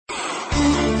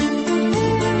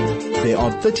there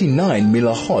are 39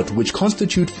 milachot which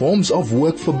constitute forms of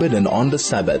work forbidden on the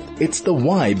Sabbath. It's the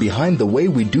why behind the way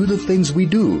we do the things we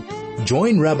do.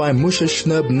 Join Rabbi Moshe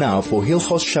Shnerb now for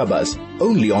Hilchos Shabbos,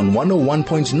 only on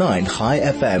 101.9 Chai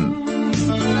FM.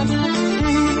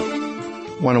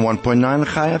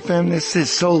 101.9 Chai FM. This is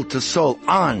Soul to Soul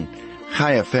on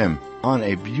Chai FM on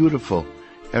a beautiful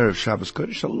Erev Shabbos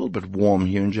Kodesh. A little bit warm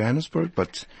here in Johannesburg, but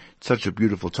it's such a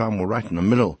beautiful time. We're right in the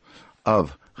middle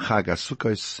of Chag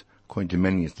HaSukkos. According to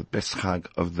many, it's the best Chag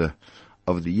of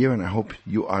the year, and I hope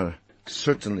you are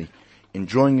certainly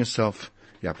enjoying yourself.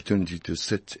 The opportunity to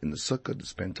sit in the sukkah, to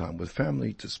spend time with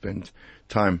family, to spend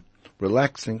time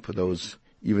relaxing for those,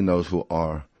 even those who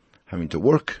are having to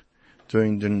work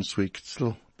during this week. It's still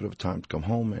a bit of a time to come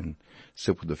home and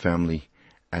sit with the family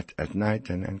at night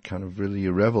and kind of really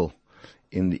revel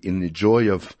in the joy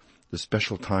of the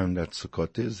special time that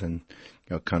Sukkot is, and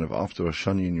kind of after Rosh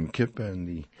Hashanah and Yom Kippur and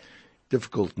the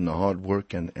difficult and the hard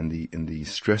work and the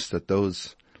stress that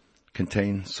those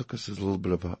contain. Sukkot is a little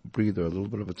bit of a breather, a little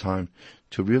bit of a time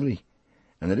to really,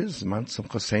 and it is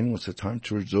it's a time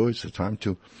to rejoice, a time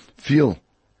to feel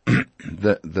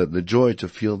the joy, to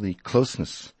feel the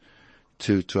closeness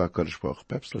to HaKadosh Baruch Hu.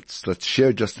 Perhaps let's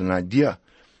share just an idea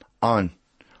on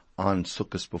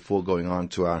Sukkot before going on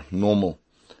to our normal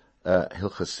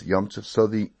Hilchos Yom Tov. So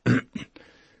the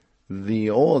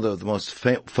most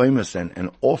famous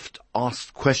and oft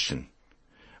asked question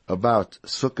about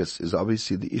Sukkot is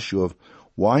obviously the issue of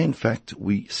why, in fact,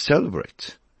 we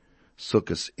celebrate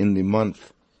Sukkot in the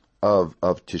month of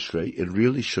Tishrei. It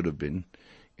really should have been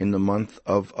in the month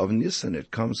of Nisan.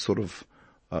 It comes sort of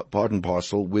part and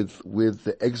parcel with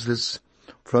the exodus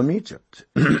from Egypt.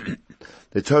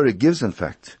 The Torah gives, in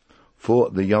fact, for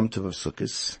the Yom Tov of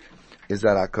Sukkot is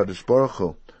that HaKadosh Baruch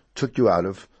Hu took you out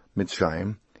of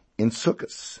Mitzrayim in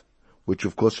Sukkot, which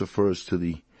of course refers to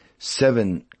the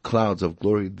 7 clouds of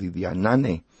glory, the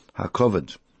Anane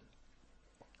HaKovod,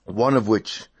 one of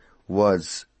which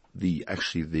was the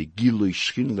Gilui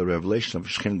Shechinah, the revelation of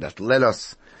Shechinah that led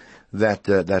us, that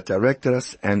directed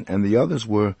us, and the others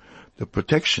were the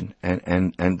protection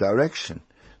and direction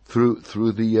through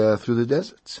the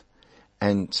deserts.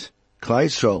 And Klal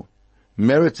Yisrael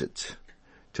merited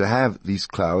to have these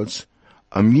clouds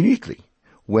immediately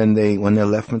when they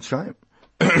left Mitzrayim.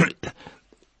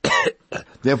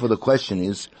 Therefore, the question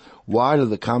is, why does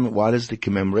the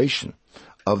commemoration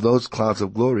of those clouds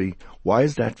of glory, why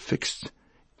is that fixed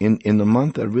in the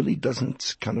month that really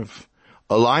doesn't kind of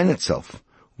align itself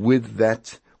with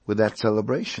that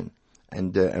celebration,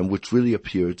 and which really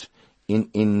appeared in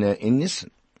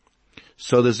Nisan?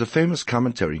 So there's a famous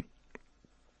commentary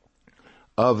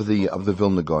of the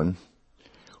Vilna Gaon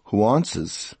who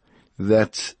answers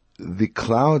that the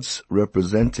clouds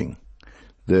representing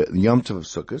the Yom Tov of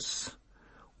Sukkot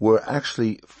were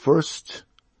actually first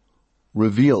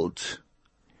revealed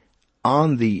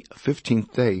on the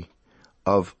 15th day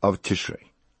of Tishrei.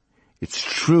 It's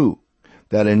true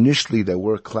that initially there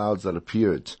were clouds that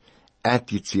appeared at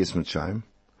Yetzias Mitzrayim.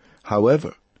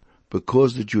 However,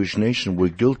 because the Jewish nation were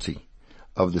guilty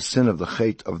of the sin of the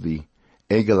Chet of the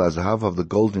Egel HaZahav, of the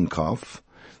golden calf,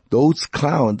 those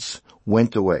clouds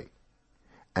went away.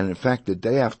 And in fact, the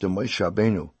day after Moshe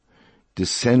Rabbeinu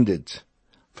descended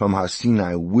from Har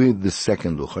Sinai with the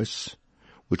second Luchos,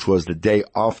 which was the day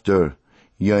after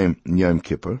Yom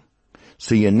Kippur,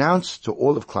 so he announced to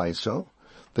all of Klal Yisrael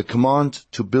the command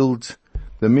to build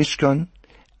the Mishkan,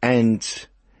 and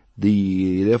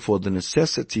therefore the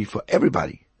necessity for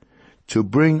everybody to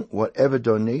bring whatever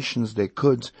donations they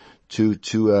could to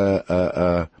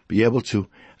be able to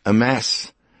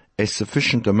amass a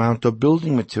sufficient amount of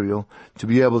building material to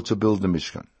be able to build the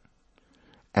Mishkan.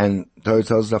 And Torah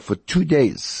tells us that for 2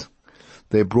 days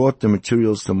they brought the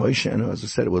materials to Moshe, and as I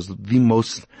said, it was the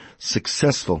most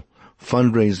successful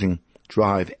fundraising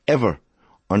drive ever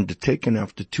undertaken.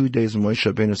 After 2 days,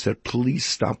 Moshe Rabbeinu said, please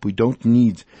stop, we don't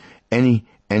need any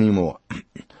more.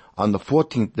 On the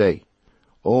 14th day,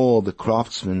 all the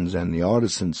craftsmen and the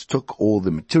artisans took all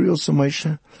the materials to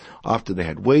Moshe after they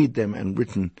had weighed them and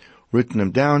written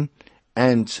them down,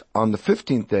 and on the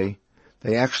 15th day,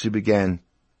 they actually began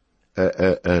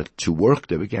to work.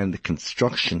 They began the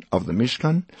construction of the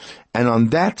Mishkan, and on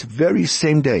that very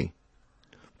same day,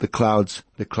 the clouds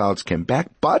came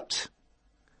back, but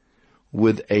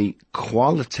with a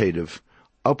qualitative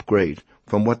upgrade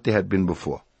from what they had been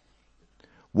before.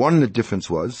 One of the difference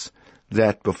was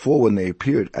that before, when they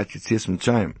appeared at Yetzias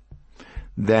Mitzrayim,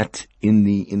 that in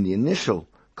the initial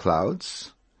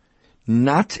clouds,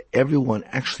 not everyone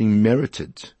actually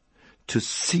merited to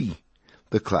see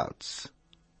the clouds.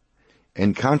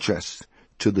 In contrast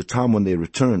to the time when they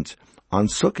returned on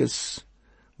Sukkot,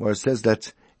 where it says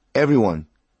that everyone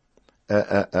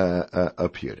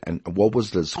appeared. And what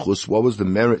was the zchus, what was the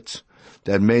merit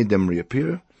that made them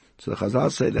reappear? So the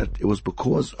Chazal say that it was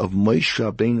because of Moshe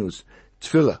Rabbeinu's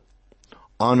tefillah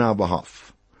on our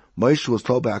behalf. Moshe was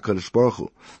told by HaKadosh Baruch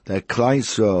Hu that Klal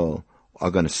Yisrael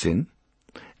are going to sin,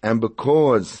 and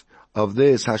because of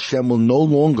this, Hashem will no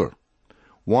longer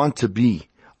want to be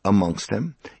amongst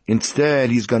them. Instead,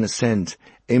 He's going to send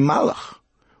a malach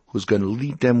who's going to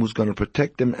lead them, who's going to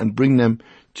protect them, and bring them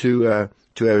to Eretz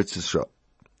Yisrael.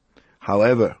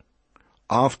 However,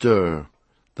 after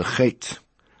the chet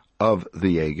of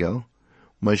the Egel,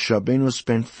 Moshe Rabbeinu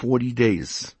spent 40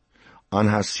 days on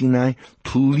Har Sinai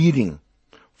pleading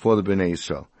for the Bnei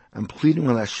Yisrael and pleading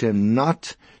with Hashem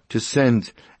not to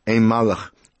send a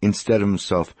malach instead of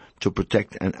himself to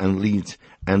protect and lead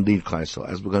Klal Yisrael.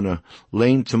 As we're going to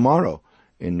learn tomorrow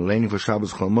in learning for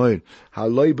Shabbos Chol Moed,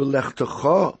 haloi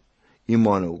belechtecha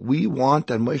imanu. We want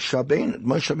that Moshe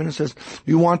Rabbeinu says,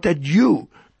 we want that you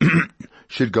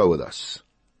should go with us.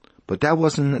 But that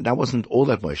wasn't all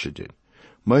that Moshe did.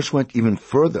 Moshe went even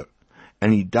further,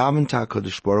 and he davened to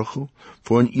HaKadosh Baruch Hu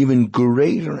for an even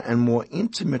greater and more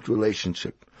intimate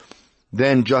relationship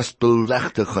than just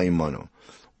belechtecha imanu.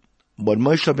 What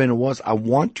Moshe Rabbeinu was, I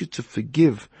want you to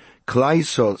forgive Klal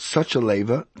Yisrael such a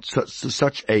level,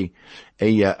 such a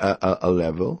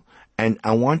level, and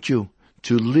I want you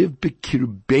to live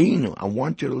b'kirbeinu. I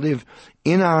want you to live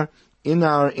in our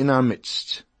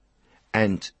midst.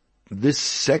 And this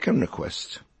second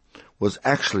request was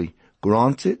actually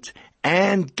granted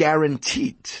and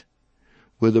guaranteed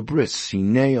with a bris.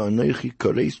 Sinei anochi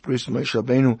kareis bris. Moshe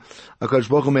Rabbeinu, HaKadosh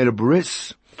Baruch Hu made a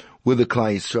bris with the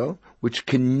Klal Yisrael, which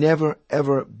can never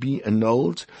ever be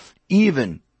annulled,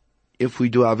 even if we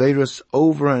do Averos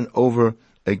over and over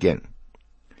again.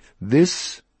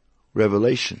 This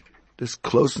revelation, this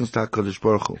closeness to HaKadosh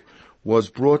Baruch Hu, was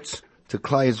brought to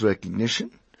Klal Yisrael's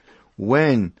recognition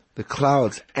when the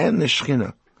clouds and the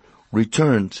Shekhinah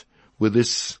returned with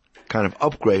this kind of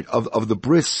upgrade of the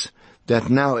bris that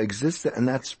now existed, and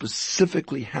that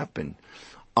specifically happened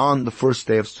on the first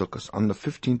day of Sukkot, on the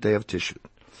 15th day of Tishri.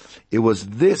 It was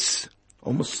this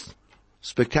almost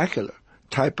spectacular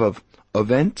type of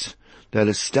event that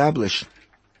established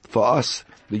for us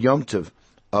the Yom Tov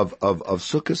of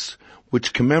Sukkot,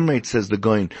 which commemorates, says the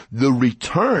Goyin, the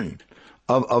return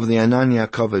of the Ananya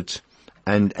covered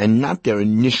and not their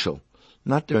initial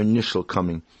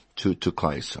coming to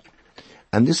Klal Yisrael.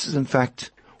 And this is in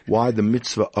fact why the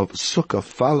mitzvah of Sukkah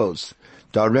follows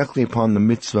directly upon the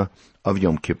mitzvah of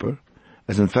Yom Kippur,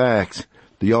 as in fact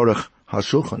the Yorech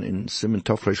HaShulchan in Siman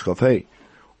Tov Reish Chaf Hei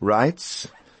writes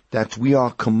that we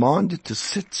are commanded to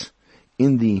sit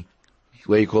in the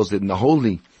way he calls it, in the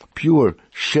holy, pure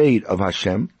shade of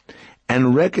Hashem,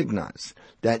 and recognize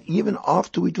that even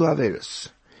after we do Averos,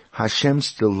 Hashem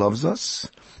still loves us,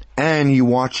 and He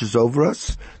watches over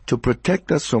us to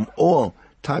protect us from all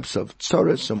types of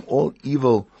tzaras, from all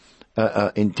evil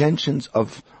intentions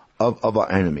of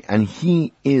our enemy. And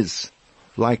He is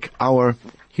like our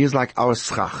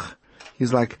schach.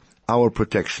 He's like our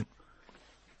protection.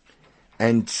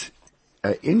 And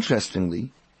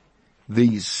interestingly,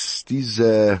 these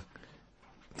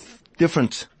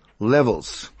different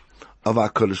levels of our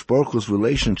HaKadosh Baruch Hu's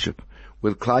relationship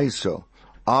with Klal Yisrael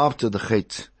after the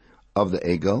chet of the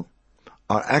Egel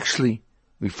are actually,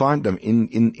 we find them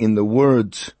in the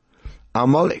words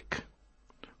Amalek.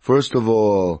 First of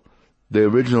all, the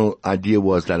original idea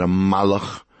was that a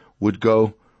malach would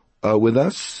go with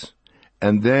us,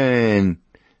 and then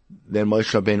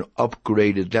Moshe Rabbeinu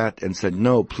upgraded that and said,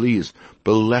 no, please,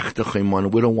 belechtecha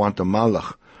imanu, we don't want a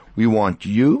malach, we want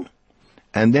you,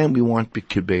 and then we want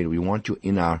b'kirbeinu, we want you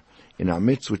in our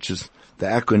midst, which is the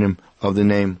acronym of the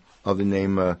name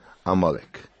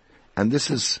Amalek. And this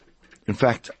is, in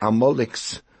fact,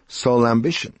 Amalek's sole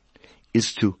ambition,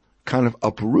 is to kind of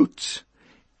uproot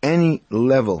any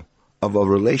level of a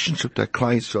relationship that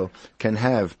Klal Yisrael can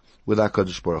have with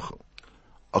HaKadosh Baruch Hu.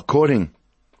 According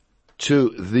to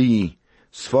the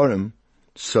Sfarim,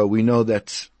 so we know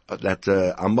that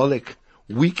Amalek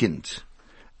weakened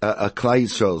Klal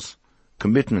Yisrael's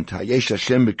commitment. Hayesh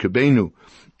Hashem b'kirbeinu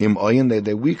im oyin.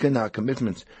 They weakened our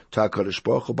commitment to HaKadosh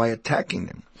Baruch Hu by attacking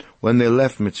them when they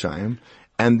left Mitzrayim,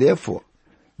 and therefore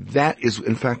that is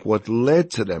in fact what led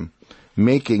to them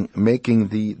making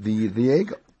the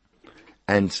Egel.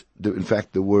 And in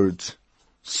fact the words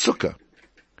Sukkah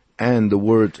and the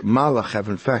word Malach have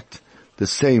in fact the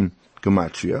same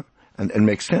gematria, and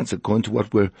makes sense according to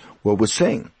what we're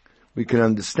saying. We can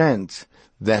understand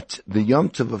that the Yom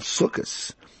Tov of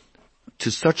Sukkot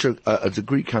to such a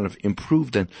degree kind of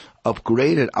improved and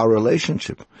upgraded our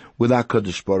relationship with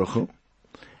HaKadosh Baruch Hu,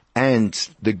 and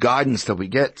the guidance that we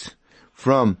get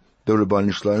from the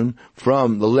Rebbeinu Shalom,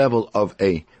 from the level of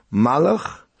a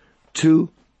malach to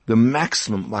the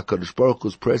maximum of HaKadosh Baruch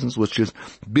Hu's presence, which is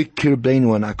Bikir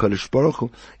Beinu, and HaKadosh Baruch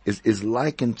Hu is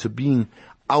likened to being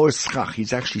our schach.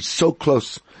 He's actually so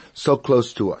close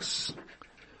to us.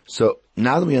 So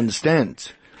now that we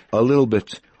understand a little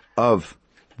bit of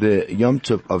the Yom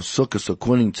Tov of Sukkot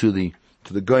according to the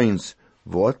Goyin's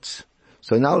Vort,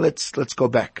 so now let's go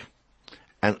back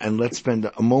and let's spend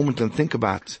a moment and think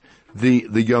about the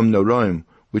Yom Noraim,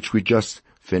 which we just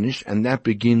finished, and that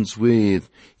begins with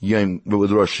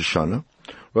Rosh Hashanah.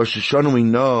 Rosh Hashanah, we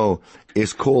know,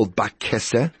 is called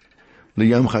Bakeseh,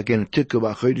 L'Yom Chagenu, Tikku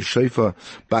B'Chodesh Shofar,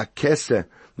 Bakeseh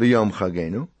L'Yom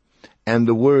Chagenu, and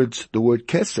the word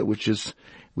Keseh,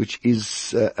 which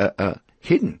is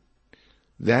hidden,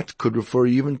 that could refer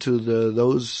even to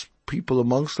those people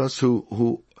amongst us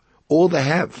who all they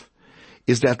have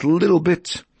is that little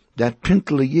bit, that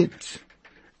pintle yid,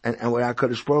 and where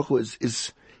HaKadosh Baruch Hu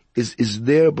is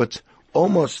there, but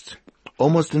almost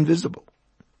invisible.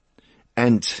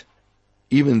 And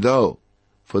even though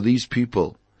for these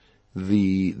people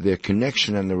their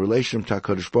connection and the relation to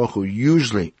HaKadosh Baruch Hu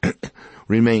usually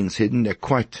remains hidden, they're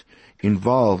quite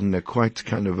involved and they're quite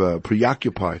kind of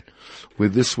preoccupied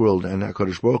with this world, and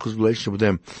HaKadosh Baruch Hu's relationship with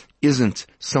them isn't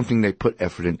something they put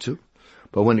effort into.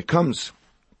 But when it comes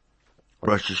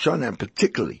Rosh Hashanah, and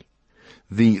particularly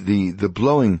the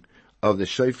blowing of the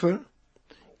shofar,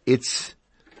 it's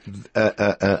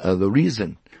the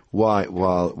reason why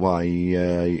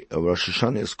Rosh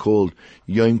Hashanah is called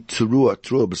Yom Teruah.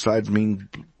 Teruah, besides meaning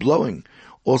blowing,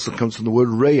 also comes from the word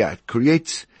reya. It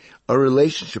creates a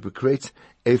relationship. It creates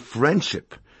a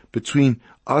friendship between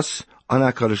us and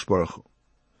HaKadosh Baruch Hu.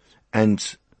 And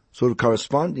sort of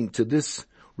corresponding to this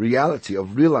reality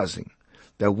of realizing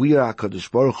that we are HaKadosh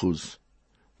Baruch Hu's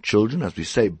children, as we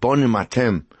say, Bonim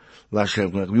Atem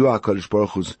Lashem, we are HaKadosh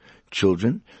Baruch Hu's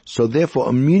children. So therefore,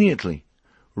 immediately,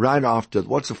 right after,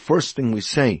 what's the first thing we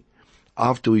say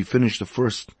after we finish the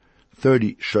first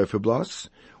 30 shofar blasts?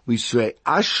 We say,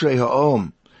 Ashrei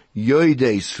ha'om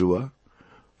yoidei sruah.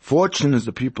 Fortunate is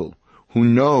the people who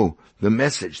know the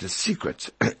message, the secret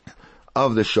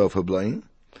of the shofar blowing.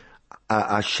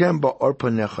 Hashem ba'or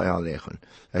panecha alechem.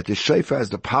 That the shofar has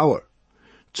the power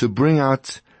to bring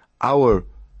out our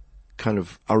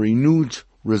renewed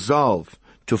resolve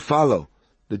to follow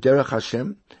the Derech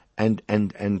Hashem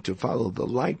and to follow the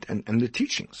light and the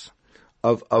teachings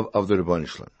of the Rebbeinu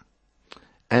Shalom.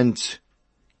 And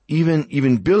even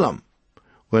Bilam,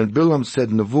 when Bilam said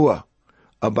Nevuah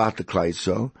about the Klal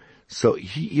Yisrael, so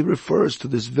he refers to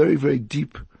this very, very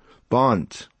deep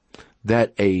bond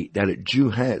that a Jew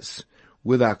has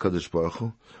with HaKadosh Baruch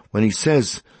Hu when he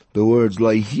says the words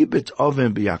La'ihibit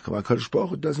Oven B'Yakov. HaKadosh Baruch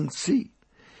Hu doesn't see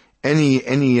any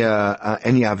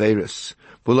Averis.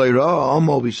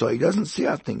 He doesn't see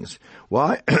our things.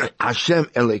 Why? Hashem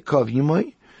Eleikov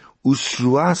Yimoi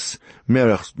Usruas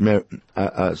Melech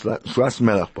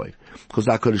Boy. Because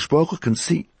HaKadosh Baruch Hu can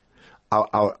see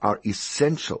our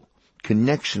essential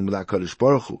connection with HaKadosh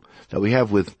Baruch Hu that we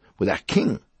have with our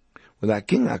King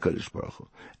HaKadosh Baruch Hu.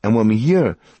 And when we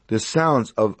hear the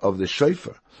sounds of the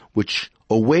shofar, which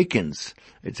awakens,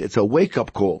 it's a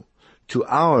wake-up call to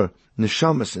our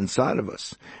neshamas inside of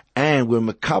us, and we're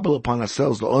makabel upon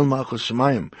ourselves, the Ol Malchus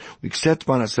Shemayim, we accept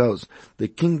upon ourselves the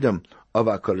kingdom of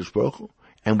HaKadosh Baruch Hu,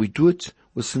 and we do it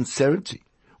with sincerity.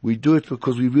 We do it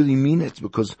because we really mean it,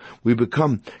 because we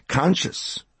become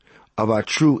conscious of our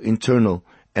true internal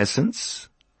essence.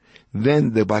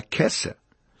 Then the Bakeseh,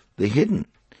 the hidden,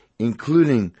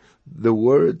 including the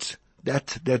words,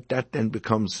 that then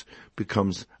becomes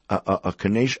a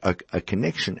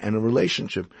connection and a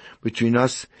relationship between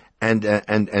us and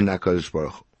HaKadosh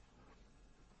Baruch Hu.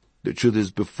 The truth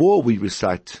is, before we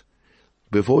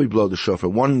blow the shofar,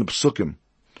 one of the psukim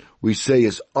we say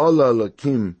is Allah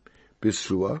Lakim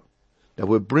Bisruah, that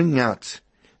we're bringing out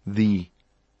the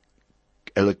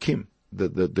Elokim,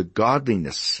 the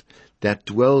godliness that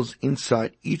dwells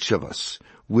inside each of us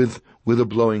with a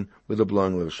blowing of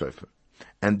the shofar.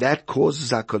 And that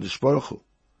causes HaKadosh Baruch Hu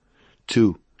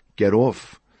to get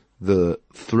off the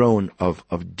throne of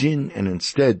din and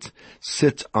instead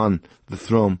sit on the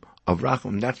throne of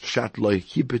Racham. That's Pshat Lo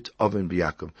Hibit Oven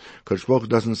B'Yakov. HaKadosh Baruch Hu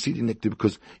doesn't see the nectar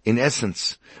because in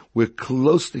essence we're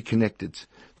closely connected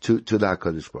to the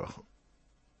HaKadosh Baruch Hu.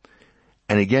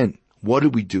 And again, what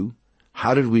did we do?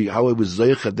 How it was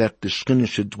Zeicha that the Shekhinah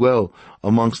should dwell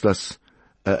amongst us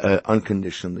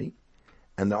unconditionally?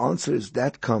 And the answer is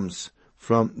that comes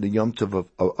from the Yom Tov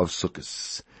of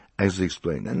Sukkot, as we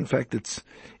explained. And in fact,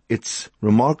 it's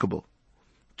remarkable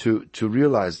to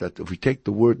realize that if we take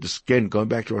the word, this again, going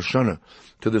back to Rosh Hashanah,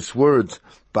 to this word,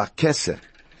 bakese,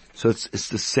 so it's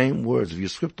the same words, if you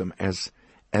script them, as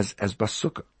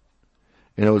basukah.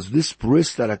 You know, it's this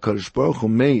bris that HaKadosh Baruch Hu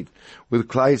made with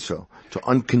Klal Yisrael to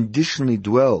unconditionally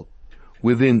dwell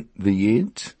within the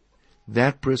Yid.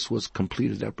 That bris was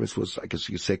completed, that bris was, I guess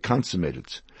you could say,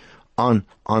 consummated on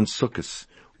Sukkot,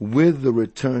 with the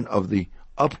return of the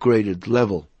upgraded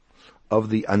level of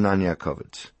the Ananya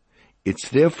covet. It's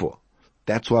therefore,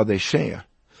 that's why they share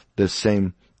the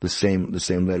same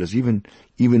letters, even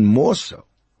more so.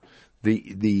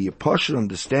 The partial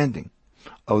understanding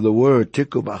of the word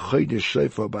Tiku b'chodesh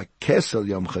shofar b'kesel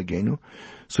yom chagenu,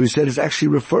 so he said is actually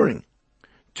referring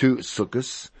to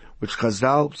Sukkot, which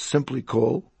Chazal simply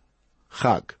call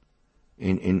Chag.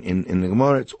 In the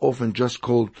Gemara, it's often just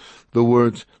called the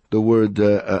word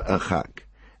Chag,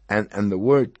 and the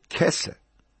word Keser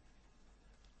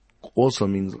also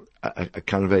means a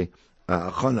kind of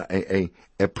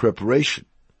a preparation.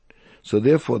 So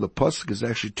therefore, the pasuk is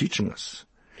actually teaching us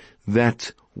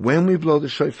that when we blow the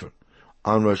shofar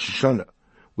on Rosh Hashanah,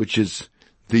 which is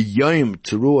the Yom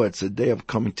Teruah, it's a day of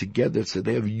coming together, it's a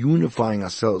day of unifying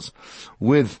ourselves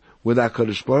with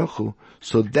HaKadosh Baruch Hu.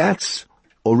 So that's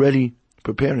already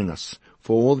preparing us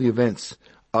for all the events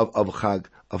of Chag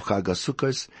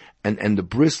HaSukkos, and the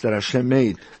bris that Hashem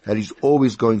made, that He's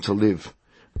always going to live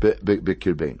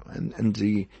b'kirbeinu. And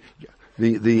the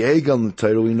Egel in the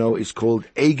title we know is called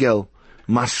Egel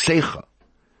Masecha.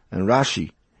 And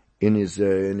Rashi, in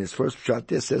his first pshat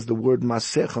there, says the word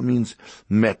Masecha means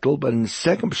metal, but in the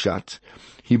second pshat,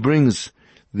 he brings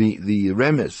the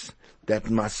remez that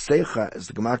Masecha is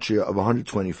the gematria of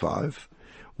 125,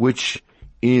 which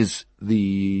is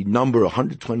the number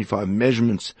 125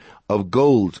 measurements of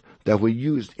gold that were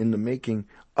used in the making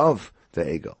of the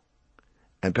Egel.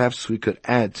 And perhaps we could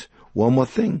add one more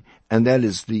thing, and that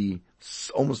is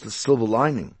almost the silver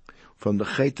lining from the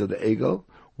Chet of the Egel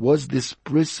was this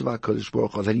bris of HaKadosh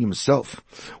Baruch Hu, that He Himself,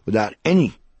 without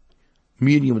any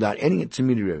medium, without any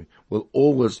intermediary, will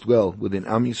always dwell within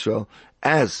Am Yisrael,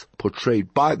 as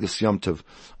portrayed by this Yom Tov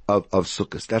of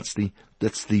Sukkot. That's the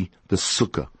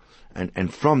Sukkah.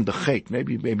 And from the Chet,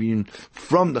 maybe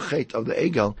from the Chet of the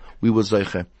Egel, we were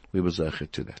zeiche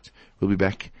to that. We'll be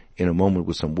back in a moment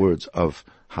with some words of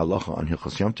halacha on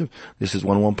Hilchos Yom Tov. This is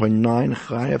 101.9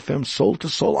 Chai FM, soul to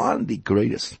soul, on the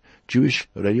greatest Jewish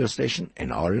radio station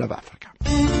in all of Africa.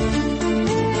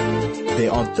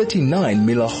 There are 39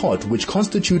 milachot which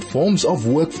constitute forms of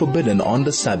work forbidden on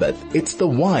the Sabbath. It's the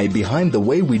why behind the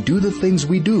way we do the things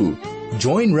we do.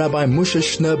 Join Rabbi Moshe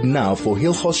Shnerb now for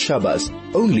Hilchos Shabbos,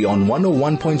 only on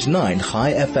 101.9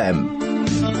 Chai FM.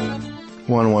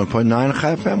 101.9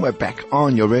 Chai FM, we're back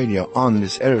on your radio on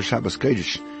this Erev Shabbos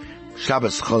Kodesh,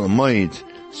 Shabbos Chol Hamoed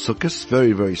Sukkot,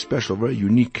 very, very special, very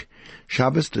unique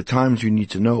Shabbos. The times you need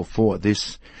to know for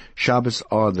this Shabbos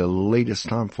are the latest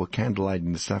time for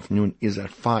candlelighting this afternoon is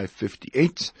at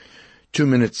 5:58, 2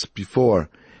 minutes before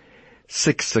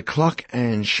 6 o'clock,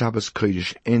 and Shabbos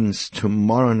Kodesh ends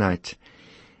tomorrow night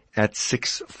at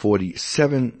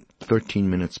 6:47, 13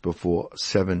 minutes before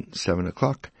 7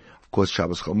 o'clock. Of course,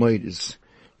 Shabbos Chol Hamoed is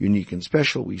unique and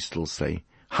special. We still say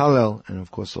Hallel, and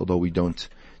of course, although we don't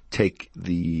take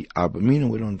the Arba Mina,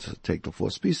 we don't take the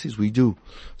 4 species, we do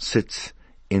sit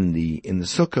in the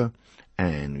Sukkah,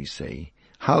 and we say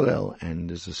Hallel, and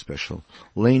there's a special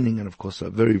laning, and of course a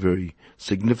very, very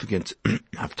significant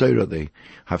Haftarah, the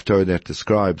Haftarah that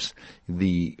describes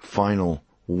the final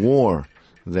war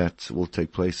that will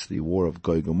take place, the war of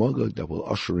Gog and Magog, that will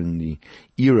usher in the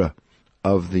era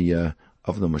of the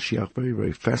Mashiach. Very,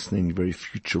 very fascinating, very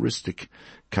futuristic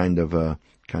kind of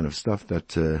stuff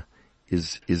that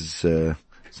is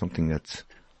something that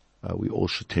we all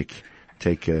should take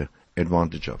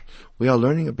advantage of. We are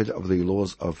learning a bit of the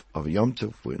laws of Yom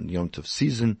Tov. We're in the Yom Tov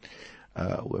season.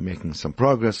 We're making some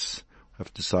progress. We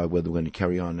have to decide whether we're going to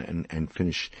carry on and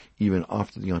finish even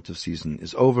after the Yom Tov season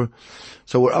is over.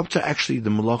 So we're up to actually the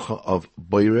malacha of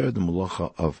boirer, the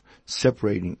malacha of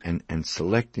separating and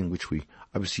selecting, which we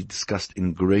obviously discussed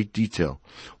in great detail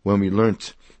when we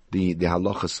learnt the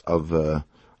halachas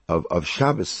of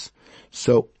Shabbos.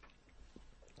 So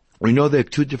we know there are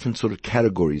 2 different sort of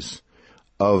categories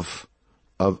of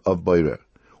boirer.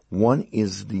 One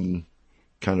is the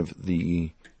kind of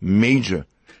the major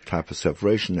type of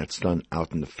separation that's done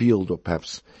out in the field, or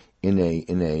perhaps in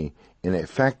a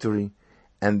factory,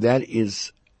 and that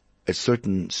is a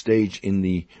certain stage in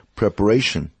the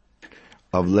preparation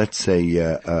of, let's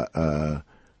say,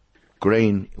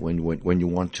 grain. When you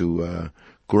want to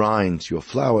grind your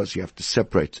flours, you have to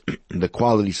separate the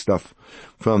quality stuff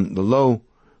from the low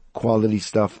quality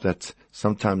stuff that's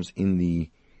sometimes in the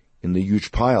the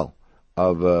huge pile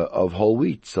of whole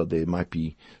wheat. So there might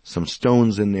be some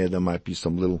stones in there. There might be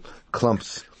some little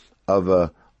clumps of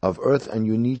earth, and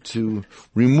you need to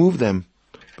remove them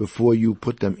before you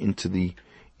put them into the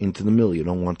mill. You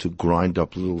don't want to grind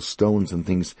up little stones and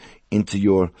things into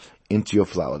your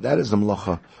flour. That is the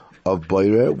melacha of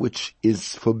boirer, which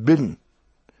is forbidden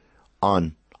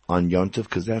on Yom Tov,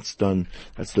 because that's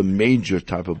the major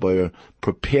type of boirer,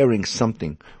 preparing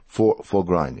something for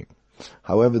grinding.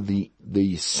 However,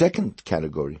 the second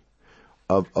category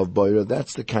of boirer,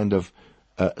 that's the kind of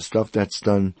stuff that's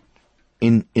done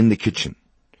in the kitchen,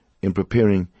 in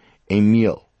preparing a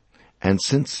meal. And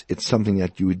since it's something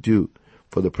that you would do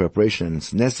for the preparation, and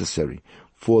it's necessary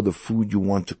for the food you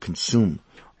want to consume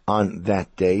on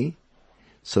that day,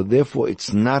 so therefore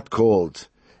it's not called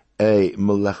a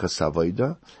melechas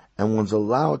avoda, and one's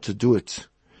allowed to do it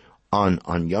on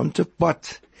Yom Tov,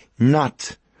 but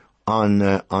not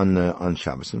on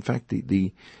Shabbos. In fact,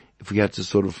 if we had to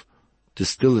sort of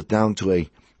distill it down to a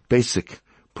basic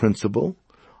principle,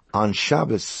 on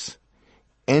Shabbos,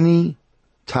 any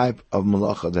type of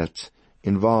melacha that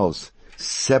involves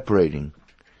separating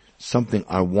something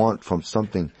I want from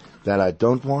something that I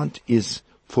don't want is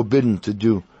forbidden to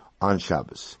do on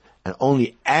Shabbos. And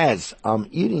only as I'm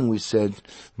eating, we said,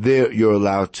 there you're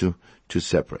allowed to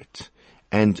separate.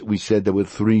 And we said there were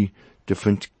three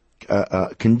different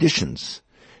conditions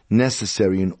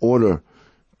necessary in order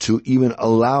to even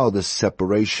allow the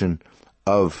separation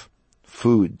of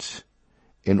foods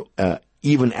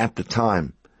even at the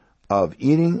time of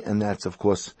eating, and that's, of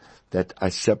course, that I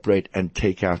separate and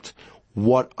take out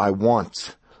what I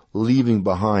want, leaving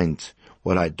behind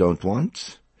what I don't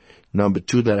want. Number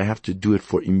two, that I have to do it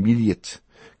for immediate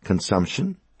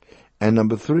consumption. And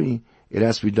number three, it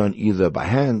has to be done either by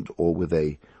hand or with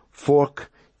a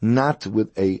fork, not with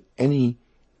any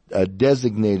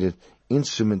designated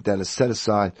instrument that is set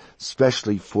aside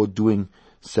specially for doing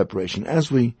separation,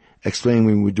 as we explained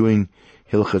when we were doing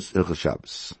Hilchos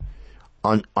Shabbos.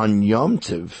 On Yom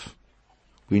Tov,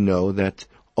 we know that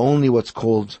only what's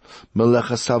called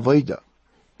melechas avoda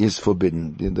is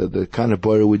forbidden. The kind of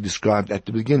boirer we described at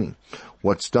the beginning,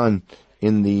 what's done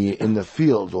in the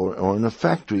field or in a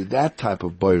factory, that type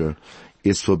of boirer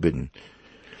is forbidden.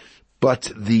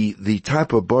 But the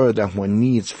type of boirer that one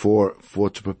needs for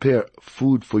to prepare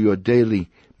food for your daily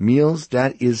meals,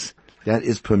 that is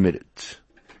permitted,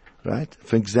 right?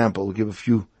 For example, we'll give a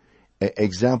few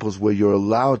examples where you're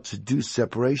allowed to do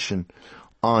separation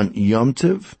on Yom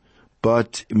Tov,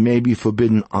 but it may be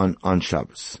forbidden on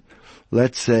Shabbos.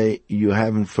 Let's say you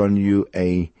have in front of you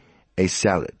a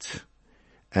salad,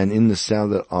 and in the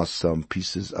salad are some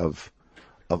pieces of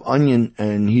onion,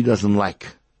 and he doesn't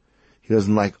like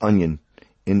onion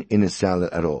in his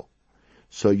salad at all.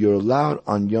 So you're allowed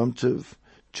on Yom Tov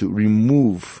to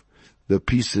remove the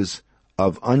pieces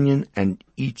of onion and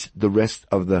eat the rest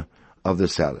of the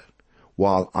salad.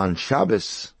 While on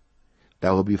Shabbos,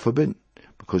 that will be forbidden,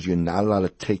 because you're not allowed to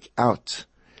take out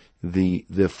the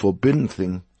forbidden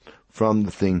thing from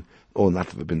the thing, or not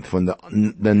forbidden, from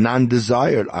the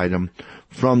non-desired item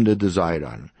from the desired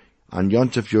item. On Yom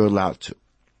Tov, you're allowed to.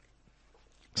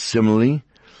 Similarly,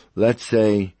 let's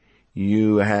say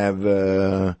you have,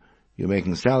 you're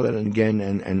making salad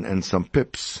and some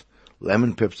pips,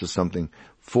 lemon pips or something,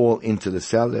 fall into the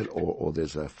salad, or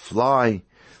there's a fly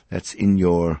that's in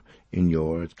your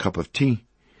cup of tea.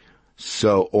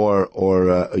 So, or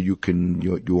you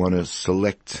want to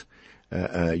select,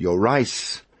 your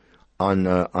rice on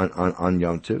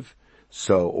Yom Tov.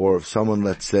 So, or if someone,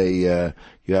 let's say,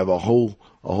 you have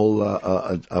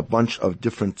a bunch of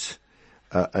different,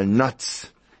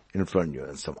 nuts in front of you,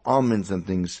 and some almonds and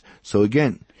things. So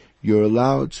again, you're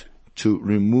allowed to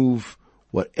remove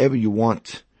whatever you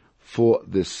want for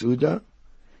the Suda,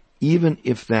 even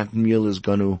if that meal is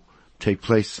going to take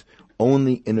place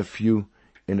only in a few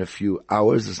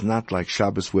hours. It's not like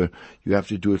Shabbos where you have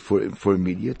to do it for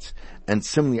immediate. And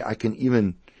similarly, I can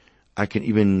even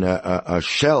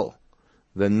shell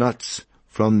the nuts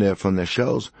from their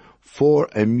shells for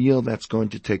a meal that's going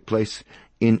to take place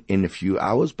in a few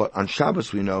hours. But on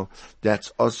Shabbos, we know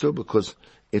that's also because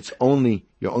you're only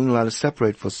allowed to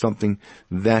separate for something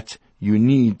that you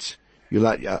need,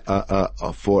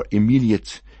 for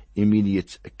immediate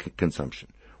consumption.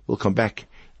 We'll come back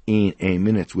in a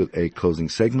minute with a closing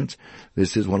segment.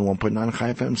 This is 101.9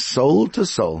 Chai FM, soul to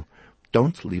soul.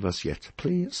 Don't leave us yet,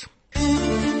 please.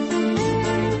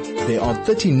 There are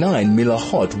 39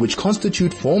 milachot which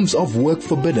constitute forms of work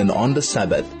forbidden on the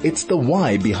Sabbath. It's the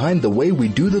why behind the way we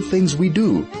do the things we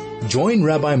do. Join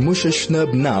Rabbi Moshe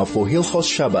Shnerb now for Hilchos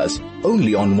Shabbos,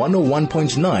 only on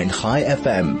 101.9 Chai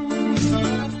FM.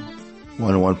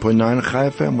 101.9 Chai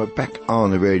FM. We're back on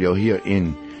the radio here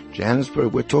in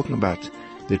Johannesburg. We're talking about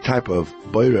the type of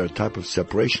boira, type of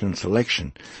separation and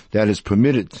selection that is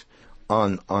permitted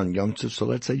on Yom Tov. So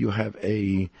let's say you have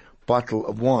a bottle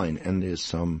of wine and there's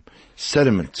some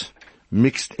sediment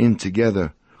mixed in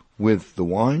together with the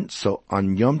wine. So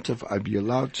on Yom Tov, I'd be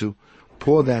allowed to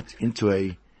pour that into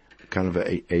a kind of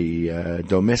a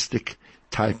domestic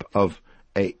type of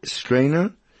a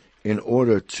strainer in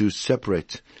order to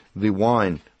separate the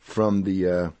wine from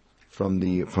the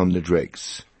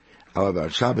dregs. However, on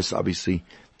Shabbos, obviously,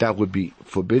 that would be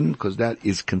forbidden because that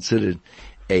is considered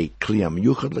a kliyam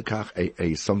yuchad lekach,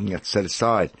 a something that's set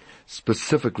aside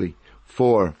specifically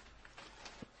for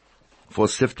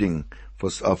sifting,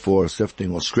 for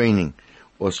sifting or straining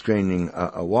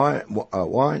a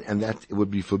wine, and that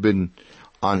would be forbidden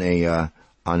on a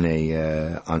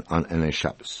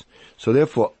Shabbos. So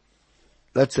therefore,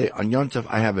 let's say on Yom Tov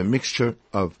I have a mixture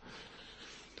of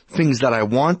things that I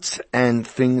want and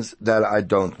things that I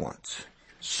don't want.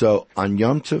 So on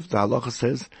Yom Tov, the halacha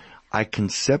says I can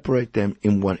separate them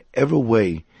in whatever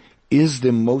way is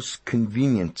the most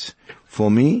convenient for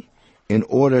me in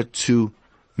order to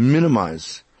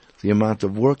minimize the amount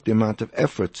of work, the amount of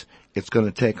effort it's going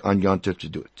to take on Yom Tov to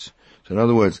do it. So in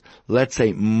other words, let's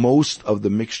say most of the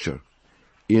mixture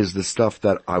is the stuff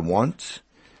that I want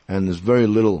and there's very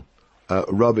little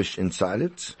rubbish inside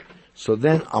it. So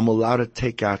then I'm allowed to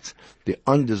take out the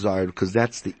undesired because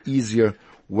that's the easier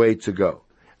way to go.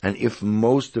 And if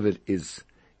most of it is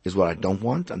what I don't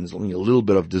want and there's only a little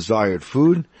bit of desired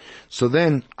food, so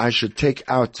then I should take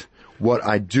out what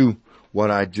I do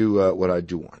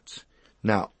want.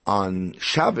 Now on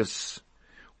Shabbos,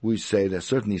 we say there's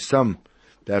certainly some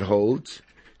that holds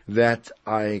that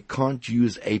I can't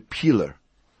use a peeler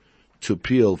to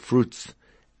peel fruits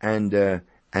and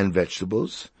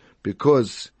vegetables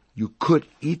because you could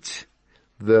eat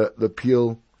the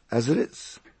peel as it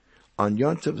is. On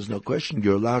Yom Tov, there's no question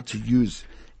you're allowed to use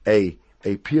a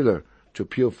peeler to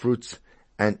peel fruits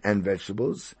and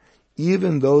vegetables,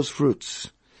 even those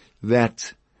fruits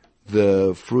that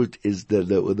the fruit is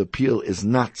the peel is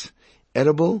not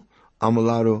edible. I'm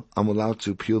allowed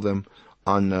to peel them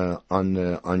on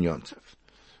Yom Tov.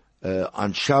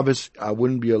 On Shabbos, I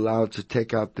wouldn't be allowed to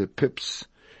take out the pips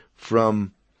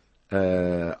from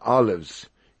olives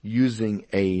using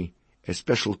a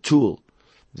special tool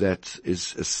that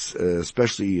is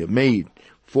especially made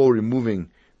for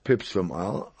removing pips from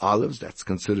olives. That's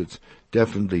considered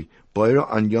definitely boira.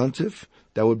 On Yom Tov,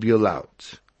 that would be allowed.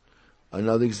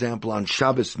 Another example, on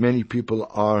Shabbos, many people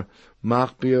are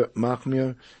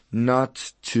machmir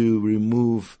not to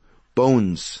remove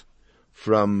bones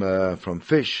from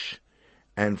fish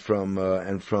and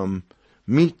from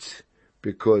meat,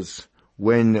 because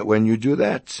when you do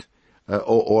that,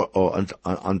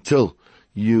 until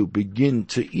you begin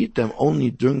to eat them, only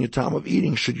during the time of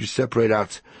eating should you separate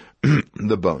out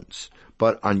the bones.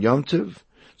 But on Yom Tov,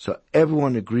 so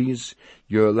everyone agrees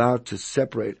you're allowed to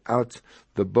separate out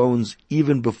the bones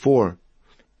even before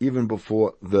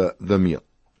the meal.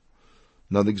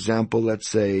 Another example, let's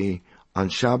say on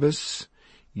Shabbos,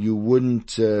 you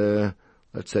wouldn't,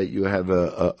 let's say you have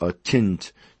a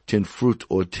tinned fruit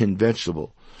or tinned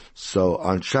vegetable. So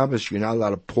on Shabbos, you're not allowed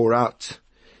to pour out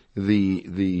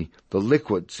the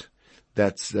liquid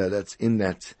that's in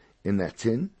that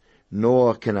tin,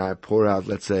 nor can I pour out,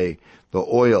 let's say, the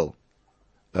oil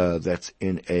that's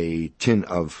in a tin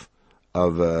of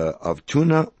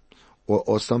tuna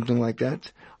or something like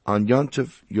that. On Yom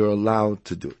Tov, you're allowed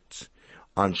to do it.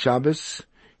 On Shabbos,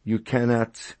 you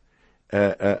cannot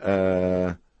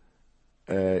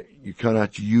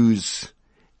use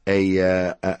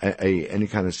any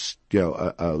kind of,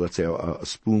 let's say a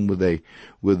spoon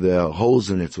with holes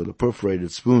in it, with a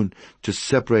perforated spoon to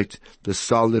separate the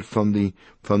solid from the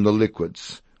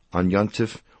liquids. On Yom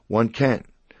Tov, one can.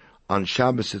 On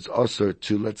Shabbos, it's also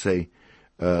to, let's say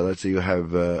you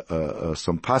have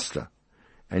some pasta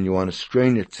and you want to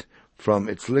strain it from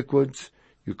its liquids.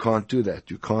 You can't do that.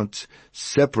 You can't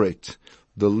separate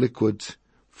the liquid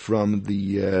from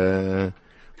in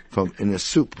a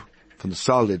soup, from the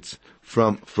solids,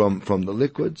 from the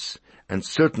liquids, and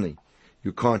certainly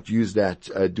you can't use that,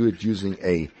 do it using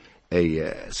a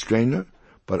strainer.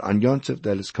 But on Yom Tov,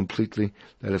 that is completely,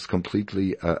 and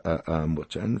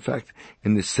in fact,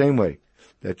 in the same way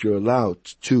that you're allowed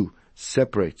to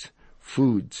separate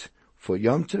foods for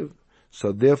Yom Tov,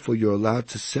 so therefore you're allowed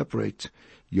to separate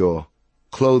your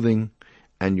clothing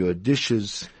and your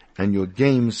dishes and your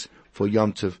games for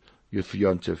Yom Tov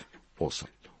also.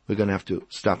 We're going to have to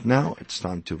stop now. It's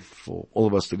time for all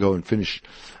of us to go and finish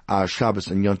our Shabbos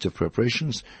and Yom Tov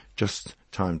preparations. Just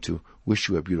time to wish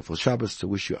you a beautiful Shabbos, to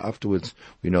wish you afterwards.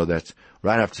 We know that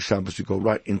right after Shabbos we go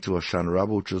right into a Shnerb,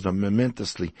 which is a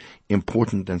momentous,ly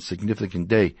important and significant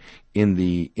day in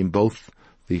both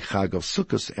the Chag of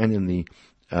Sukkot and in the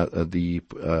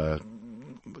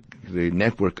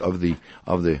network of the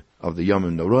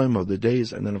Yomim Noraim, of the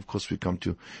days. And then of course we come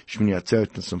to Shmini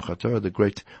Atzeret and Simchat Torah, the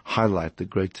great highlight, the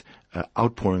great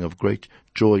outpouring of great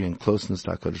joy and closeness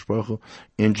to HaKadosh Baruch Hu.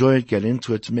 Enjoy it, get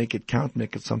into it, make it count,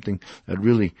 make it something that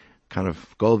really kind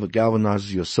of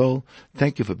galvanizes your soul.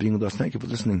 Thank you for being with us. Thank you for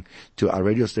listening to our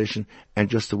radio station, and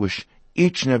just to wish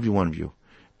each and every one of you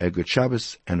a good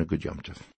Shabbos and a good Yom Tov.